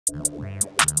What's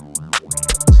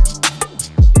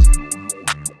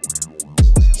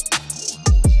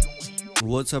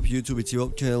up YouTube, it's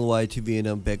your channel YTV and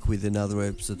I'm back with another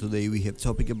episode. Today we have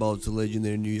topic about the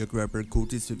legendary New York rapper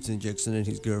Curtis 50 Cent Jackson and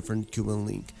his girlfriend Cuban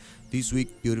Link. This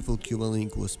week, beautiful Cuban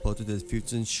Link was spotted at 50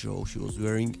 Cent's show. She was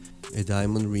wearing a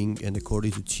diamond ring and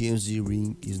according to TMZ,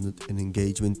 ring is not an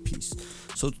engagement piece.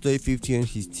 So today 50 and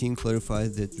his team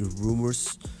clarified that the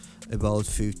rumors about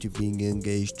 50 being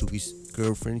engaged to his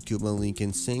girlfriend Cuban Link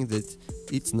and saying that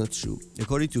it's not true.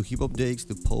 According to Hip Hop Days,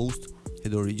 the post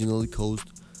had originally caused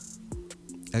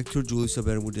actor Julissa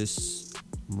Bermudez,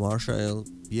 Marsha L,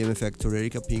 BMF actor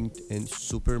Erika Pink, and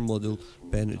supermodel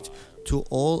Bennett to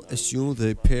all assume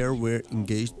the pair were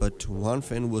engaged, but one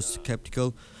fan was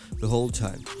skeptical the whole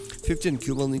time. 50 and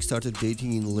Cuban Link started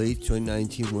dating in late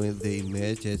 2019 when they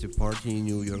met at a party in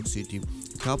New York City.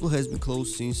 The couple has been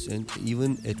close since and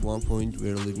even at one point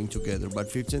were living together,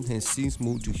 but 50 has since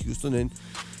moved to Houston and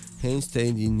hence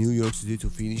stayed in New York City to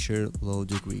finish her law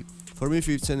degree. For me,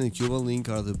 50 and Cuban Link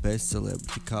are the best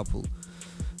celebrity couple.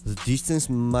 The distance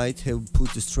might have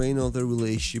put a strain on their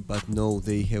relationship, but no,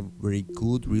 they have very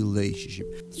good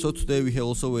relationship. So today we have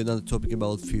also another topic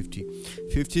about 50.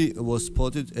 50 was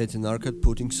spotted at an arcade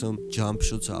putting some jump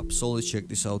shots up. So let's check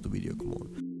this out the video, come on.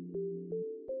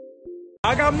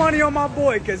 I got money on my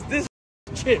boy because this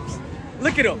chips.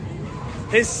 Look at him.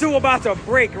 His shoe about to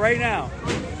break right now.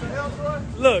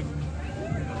 Look.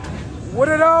 What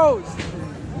are those?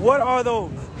 What are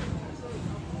those?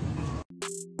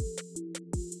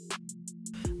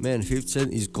 Man, 50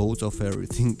 Cent is GOAT of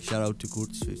everything. Shout out to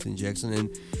Curtis 50 Jackson and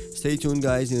stay tuned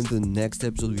guys. In the next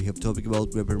episode we have topic about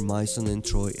rapper Myson and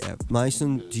Troy F.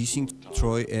 Myson dissing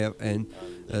Troy F and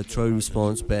Troy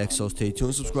responds back, so stay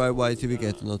tuned, subscribe YTV,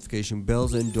 get the notification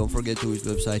bells and don't forget to his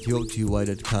website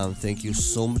hopty.com. Thank you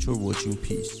so much for watching,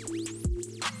 peace.